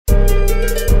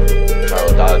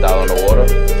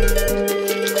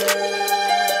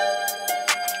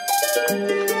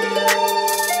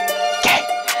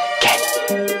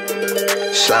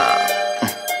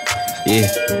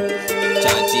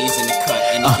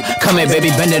Come here, baby,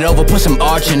 bend it over, put some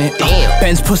arch in it.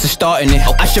 Ben's pussy starting it.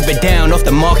 I ship it down off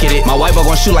the market. My wife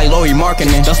gon' shoot like Lauri,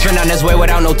 Markkanen. Don't spin on this way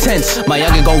without no tents. My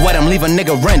youngin' gon' wet him, leave a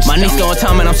nigga wrench. My niece on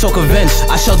time and I'm so convinced.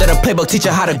 I showed her the playbook, teach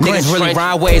her how to grinch. Niggas really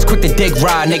rhyme ways, quick to dig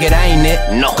ride, nigga, that ain't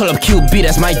it. No. Call up QB,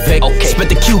 that's my Vic. Spit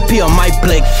the QP on my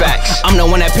blick. Facts. I'm the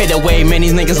one that paid the way, man,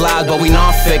 these niggas lies, but we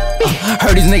non-fic.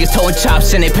 Heard these niggas towing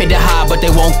chops and they paid the high, but they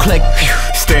won't click.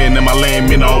 Staying in my lane,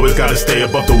 mean I always gotta stay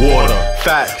above the water.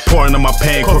 Fact. Pouring in my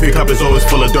pain, coffee cup is always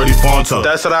full of dirty Fanta.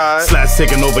 That's right. Slats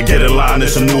taking over, get in line,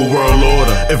 it's a new world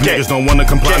order. If niggas don't wanna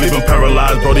comply, leave them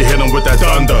paralyzed, bro, they hit them with that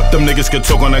thunder. Them niggas can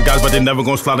talk on the guys, but they never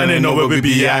gon' slide and they know where we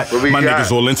be at. My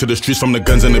niggas all into the streets from the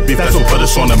guns and the beef, that's what put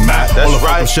us on the map. All the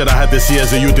fucking shit I had to see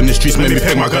as a youth in the streets made me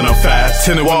pick my gun up fast.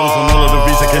 Tinted windows on all of the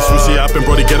beats in case we see up and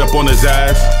brody get up on his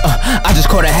ass. I just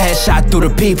caught a headshot through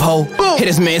the peephole. Hit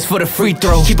his mans for the free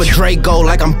throw. Keep a Drake go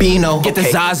like I'm Bino. Get the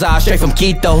Zaza straight from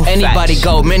Quito. Anybody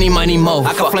go, many money mo.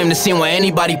 I can flame the scene where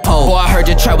anybody pole. Boy, I heard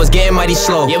your trap was getting mighty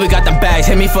slow. Yeah, we got them bags,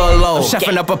 hit me for a load. I'm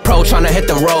chefing up a pro, tryna hit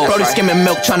the road. Brody skimming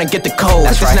milk, tryna get the code.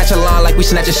 Quick to snatch a line like we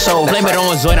snatch a soul. Blame it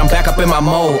on Zoid, I'm back up in my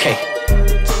mode.